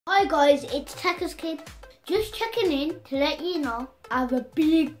Hi guys, it's Tekkerz Kid. Just checking in to let you know I have a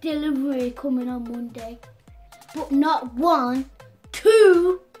big delivery coming on Monday. But not one,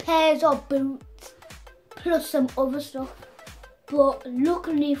 2 pairs of boots plus some other stuff. But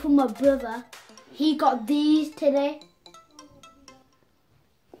luckily for my brother, he got these today.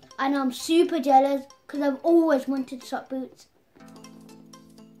 And I'm super jealous because I've always wanted sock boots.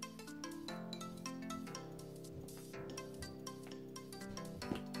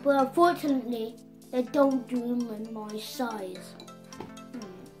 But unfortunately, they don't do them in my size.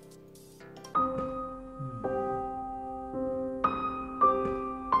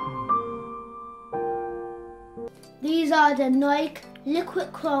 These are the Nike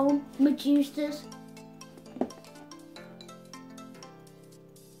Liquid Chrome Magistas.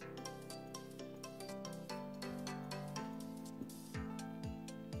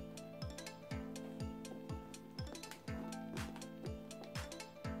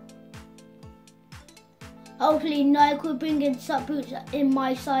 Hopefully Nike will bring in sock boots in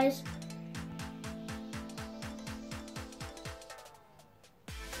my size.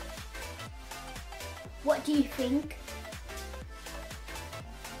 What do you think?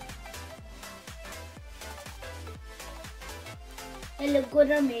 They look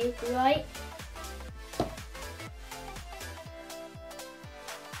good on me, right?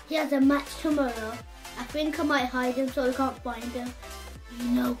 He has a match tomorrow. I think I might hide him so I can't find him. You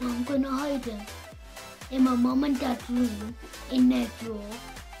know where I'm gonna hide him? In my mum and dad's room, in their drawer.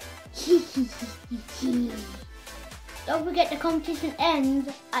 Don't forget the competition ends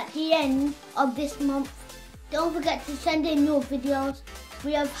at the end of this month. Don't forget to send in your videos.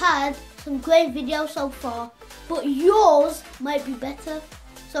 We have had some great videos so far, but yours might be better.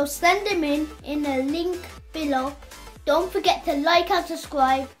 So send them in the link below. Don't forget to like and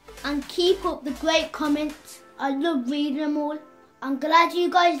subscribe and keep up the great comments. I love reading them all. I'm glad you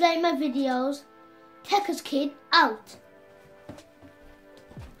guys like my videos. Tekkerz Kid out.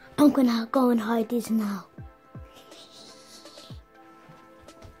 I'm gonna go and hide this now.